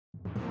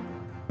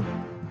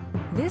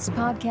This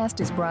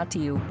podcast is brought to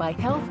you by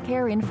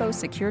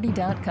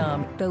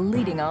HealthcareInfoSecurity.com, the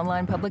leading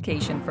online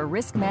publication for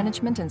risk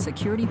management and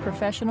security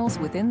professionals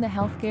within the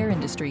healthcare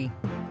industry.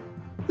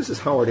 This is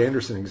Howard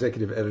Anderson,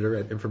 Executive Editor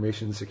at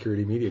Information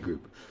Security Media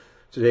Group.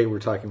 Today we're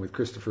talking with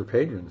Christopher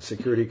Pedron,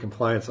 Security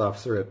Compliance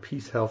Officer at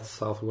Peace Health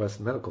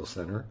Southwest Medical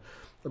Center,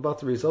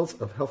 about the results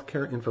of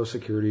Healthcare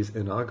InfoSecurity's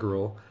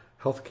inaugural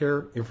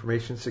Healthcare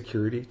Information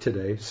Security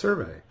Today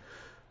survey.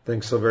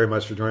 Thanks so very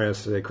much for joining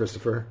us today,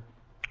 Christopher.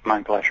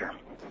 My pleasure.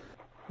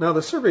 Now,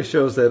 the survey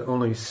shows that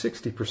only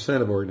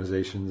 60% of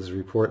organizations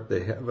report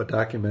they have a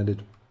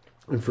documented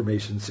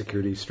information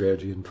security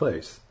strategy in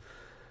place.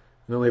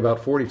 And only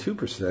about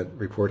 42%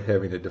 report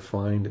having a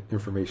defined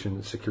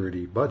information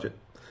security budget.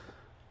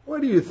 Why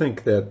do you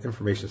think that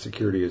information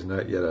security is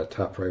not yet a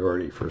top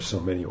priority for so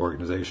many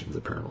organizations,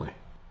 apparently?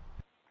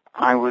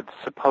 I would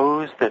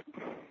suppose that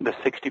the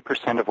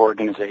 60% of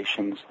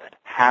organizations that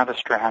have a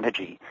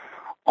strategy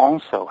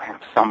also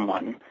have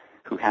someone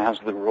who has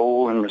the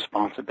role and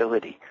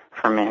responsibility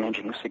for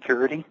managing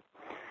security.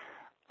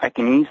 I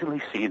can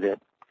easily see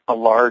that a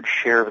large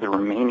share of the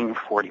remaining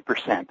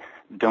 40%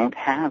 don't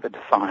have a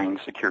defined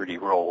security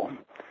role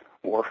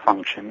or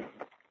function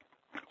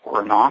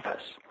or an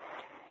office.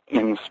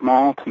 In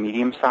small to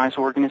medium-sized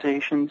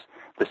organizations,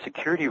 the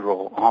security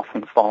role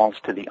often falls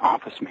to the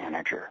office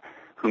manager,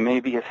 who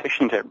may be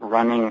efficient at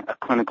running a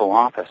clinical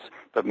office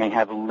but may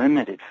have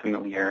limited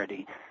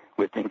familiarity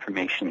with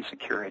information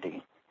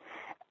security.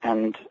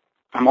 And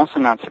I'm also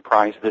not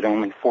surprised that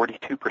only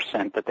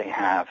 42% that they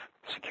have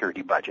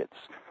security budgets.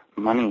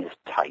 Money is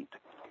tight.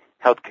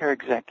 Healthcare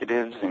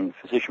executives and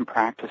physician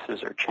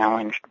practices are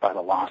challenged by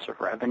the loss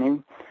of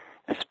revenue,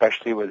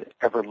 especially with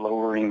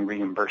ever-lowering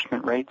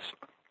reimbursement rates.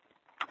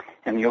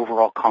 And the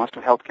overall cost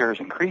of healthcare is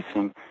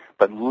increasing,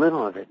 but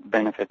little of it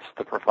benefits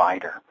the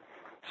provider.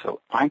 So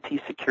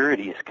IT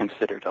security is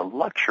considered a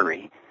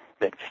luxury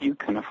that few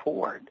can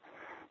afford.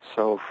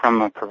 So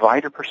from a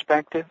provider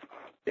perspective,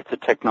 it's a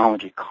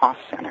technology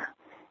cost center.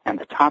 And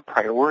the top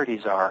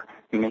priorities are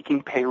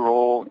making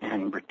payroll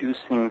and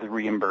reducing the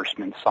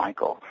reimbursement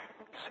cycle.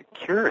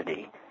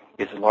 Security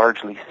is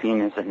largely seen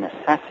as a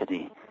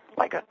necessity,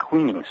 like a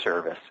cleaning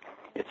service.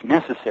 It's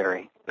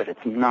necessary, but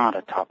it's not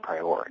a top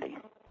priority.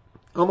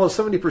 Almost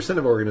 70%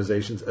 of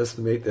organizations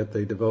estimate that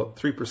they devote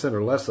 3%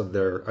 or less of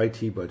their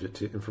IT budget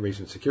to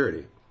information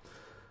security.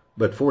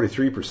 But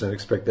 43%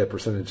 expect that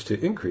percentage to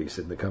increase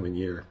in the coming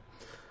year.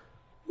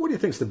 What do you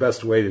think is the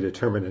best way to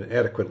determine an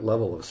adequate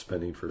level of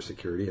spending for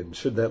security? And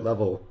should that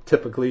level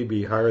typically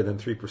be higher than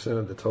 3%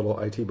 of the total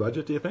IT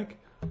budget, do you think?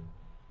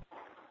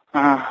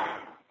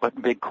 What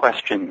big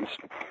questions.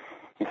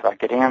 If I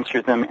could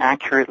answer them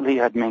accurately,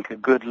 I'd make a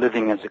good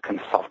living as a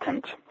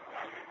consultant.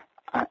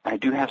 I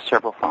do have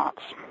several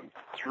thoughts.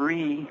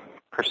 3%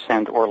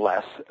 or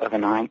less of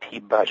an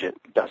IT budget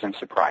doesn't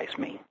surprise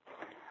me.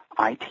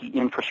 IT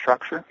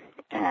infrastructure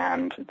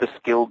and the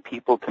skilled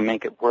people to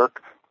make it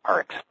work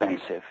are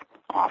expensive,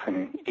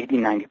 often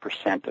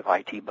 80-90% of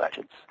IT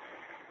budgets.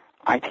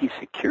 IT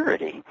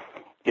security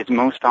is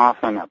most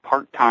often a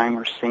part-time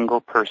or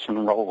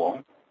single-person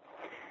role,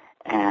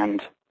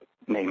 and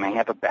they may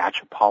have a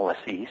batch of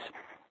policies.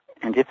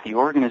 And if the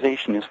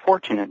organization is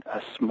fortunate,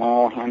 a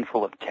small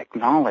handful of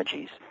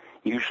technologies,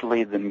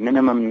 usually the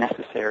minimum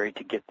necessary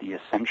to get the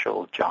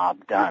essential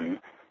job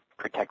done,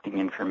 protecting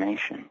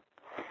information.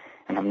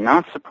 And I'm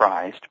not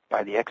surprised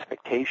by the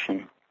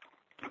expectation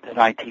that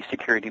IT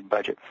security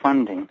budget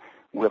funding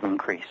will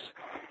increase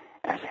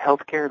as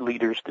healthcare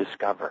leaders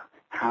discover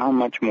how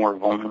much more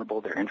vulnerable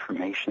their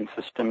information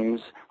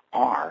systems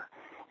are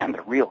and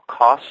the real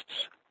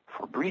costs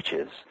for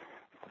breaches.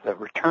 The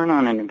return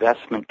on an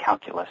investment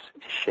calculus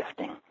is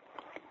shifting.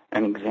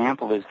 An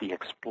example is the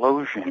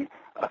explosion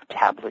of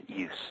tablet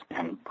use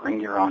and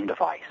bring your own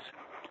device.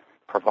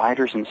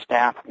 Providers and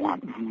staff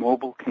want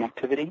mobile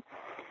connectivity,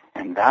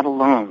 and that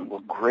alone will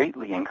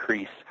greatly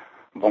increase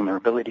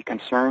vulnerability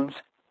concerns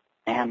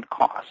and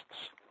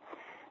costs.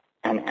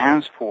 And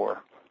as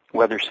for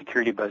whether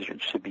security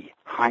budgets should be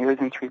higher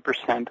than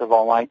 3% of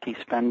all IT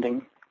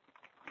spending,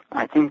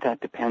 I think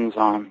that depends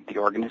on the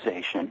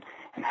organization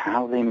and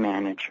how they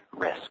manage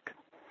risk.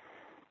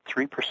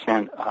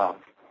 3% of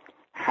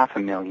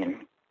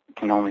 $500,000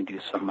 can only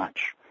do so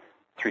much.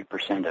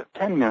 3% of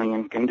 $10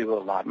 million can do a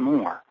lot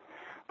more.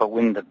 But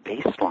when the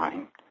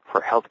baseline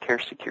for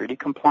healthcare security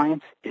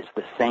compliance is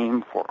the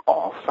same for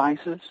all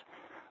sizes,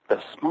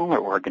 the smaller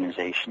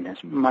organization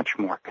is much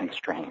more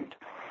constrained.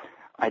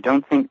 I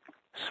don't think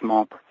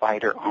small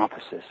provider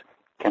offices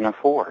can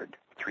afford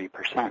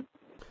 3%.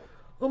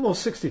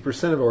 Almost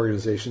 60% of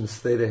organizations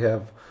say they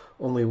have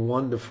only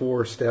 1 to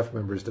 4 staff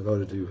members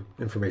devoted to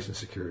information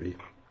security,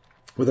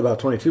 with about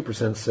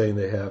 22% saying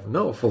they have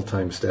no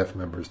full-time staff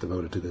members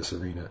devoted to this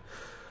arena.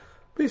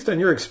 Based on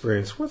your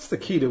experience, what's the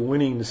key to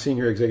winning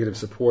senior executive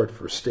support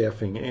for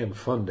staffing and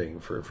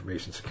funding for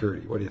information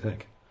security? What do you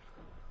think?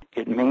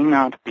 It may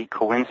not be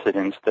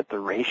coincidence that the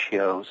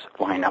ratios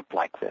line up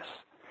like this.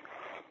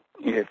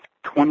 If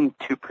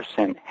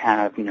 22%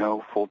 have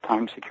no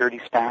full-time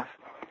security staff,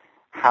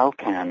 how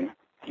can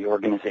the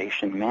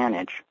organization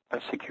manage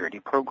a security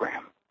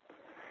program.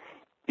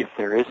 If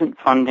there isn't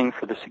funding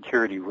for the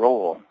security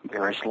role,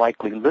 there is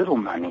likely little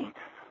money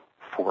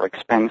for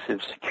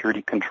expensive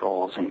security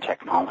controls and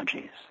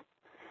technologies.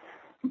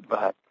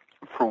 But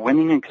for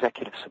winning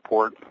executive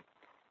support,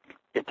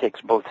 it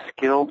takes both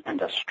skill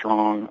and a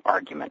strong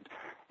argument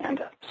and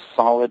a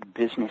solid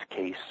business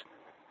case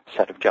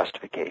set of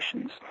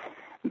justifications.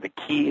 The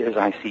key, as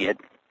I see it,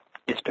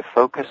 is to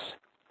focus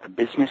the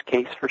business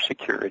case for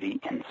security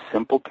in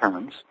simple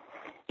terms,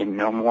 in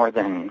no more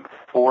than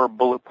 4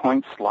 bullet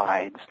point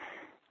slides.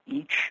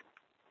 Each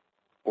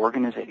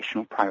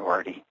organizational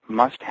priority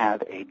must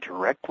have a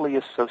directly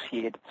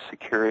associated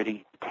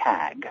security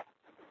tag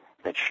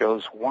that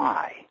shows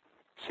why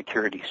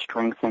security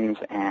strengthens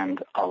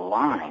and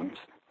aligns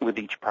with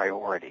each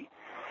priority.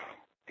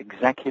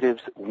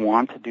 Executives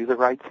want to do the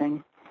right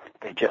thing.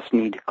 They just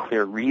need a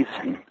clear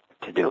reason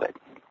to do it.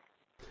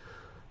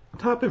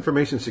 Top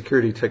information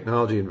security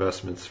technology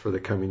investments for the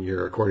coming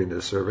year, according to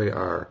the survey,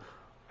 are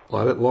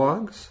audit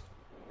logs,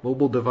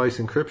 mobile device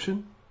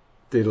encryption,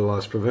 data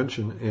loss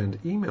prevention, and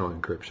email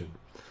encryption.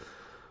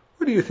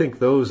 What do you think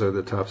those are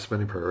the top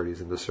spending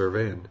priorities in the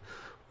survey, and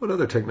what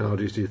other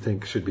technologies do you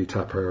think should be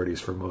top priorities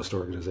for most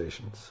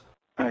organizations?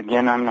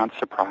 Again, I'm not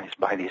surprised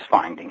by these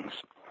findings.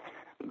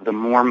 The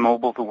more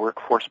mobile the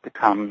workforce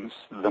becomes,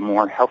 the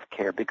more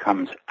healthcare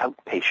becomes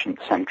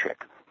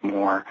outpatient-centric,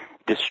 more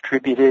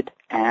distributed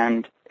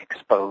and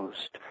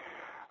exposed,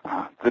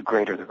 the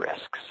greater the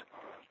risks.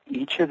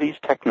 Each of these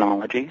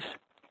technologies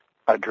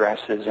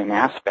addresses an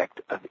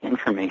aspect of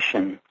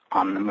information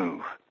on the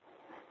move.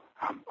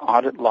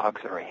 Audit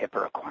logs are a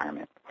HIPAA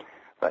requirement,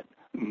 but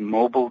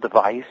mobile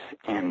device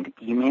and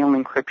email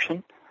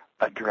encryption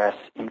address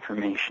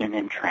information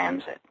in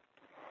transit.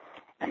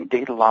 And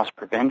data loss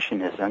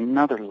prevention is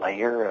another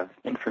layer of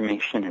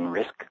information and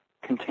risk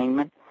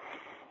containment.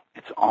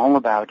 It's all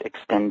about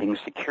extending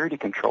security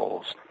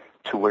controls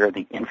to where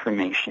the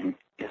information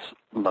is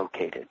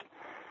located.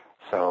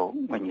 So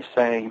when you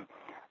say,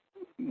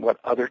 what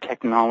other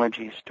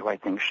technologies do I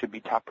think should be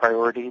top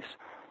priorities?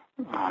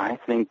 I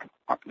think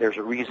there's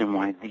a reason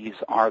why these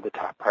are the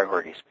top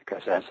priorities,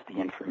 because as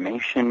the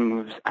information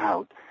moves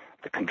out,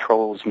 the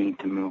controls need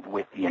to move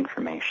with the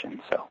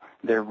information. So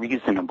they're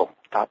reasonable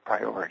top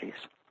priorities.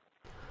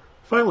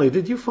 Finally,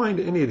 did you find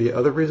any of the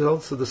other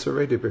results of the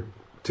survey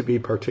to be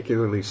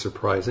particularly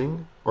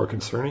surprising or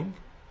concerning?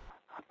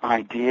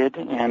 I did,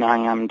 and I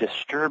am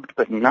disturbed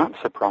but not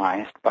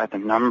surprised by the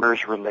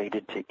numbers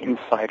related to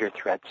insider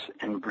threats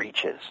and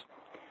breaches.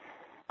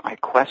 I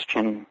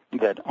question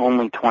that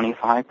only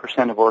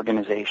 25% of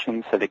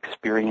organizations have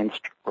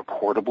experienced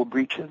reportable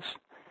breaches.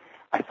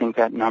 I think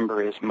that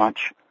number is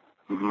much,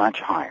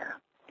 much higher.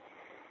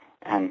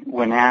 And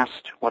when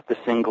asked what the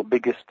single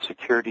biggest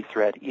security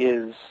threat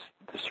is,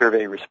 the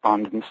survey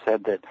respondents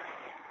said that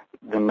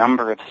the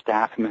number of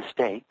staff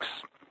mistakes,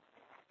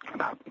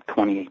 about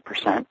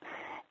 28%,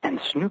 and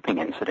snooping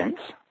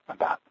incidents,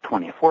 about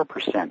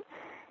 24%,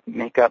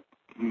 make up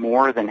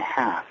more than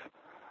half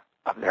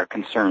of their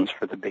concerns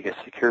for the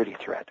biggest security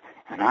threat.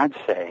 And I'd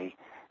say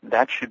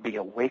that should be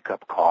a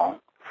wake-up call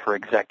for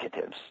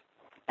executives.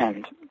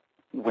 And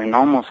when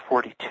almost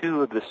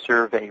 42 of the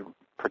survey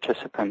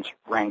participants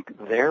rank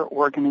their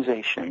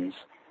organization's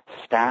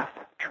staff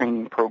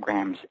training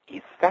programs'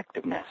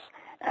 effectiveness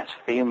as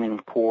failing,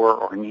 poor,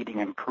 or needing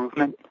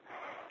improvement,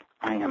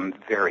 I am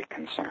very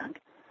concerned.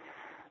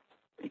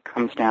 It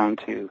comes down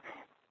to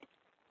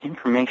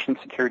information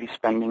security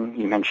spending.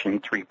 You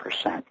mentioned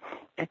 3%.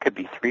 It could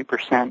be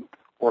 3%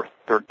 or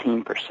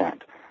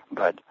 13%,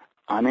 but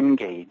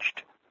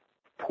unengaged,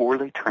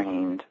 poorly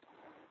trained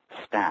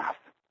staff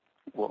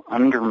will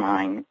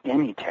undermine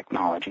any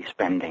technology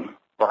spending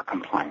or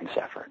compliance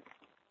effort.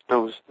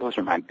 Those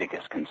are my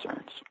biggest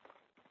concerns.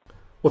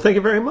 Well, thank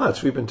you very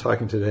much. We've been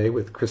talking today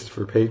with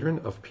Christopher Padron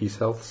of Peace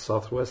Health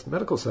Southwest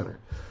Medical Center.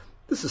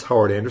 This is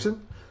Howard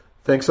Anderson.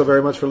 Thanks so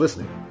very much for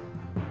listening.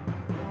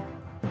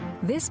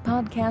 This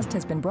podcast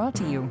has been brought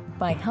to you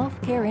by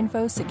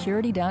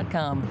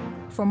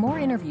HealthcareInfoSecurity.com. For more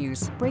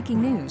interviews,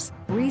 breaking news,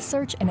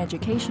 research, and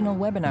educational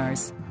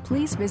webinars,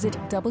 please visit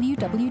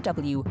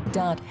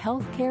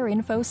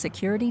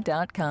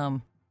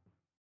www.healthcareinfosecurity.com.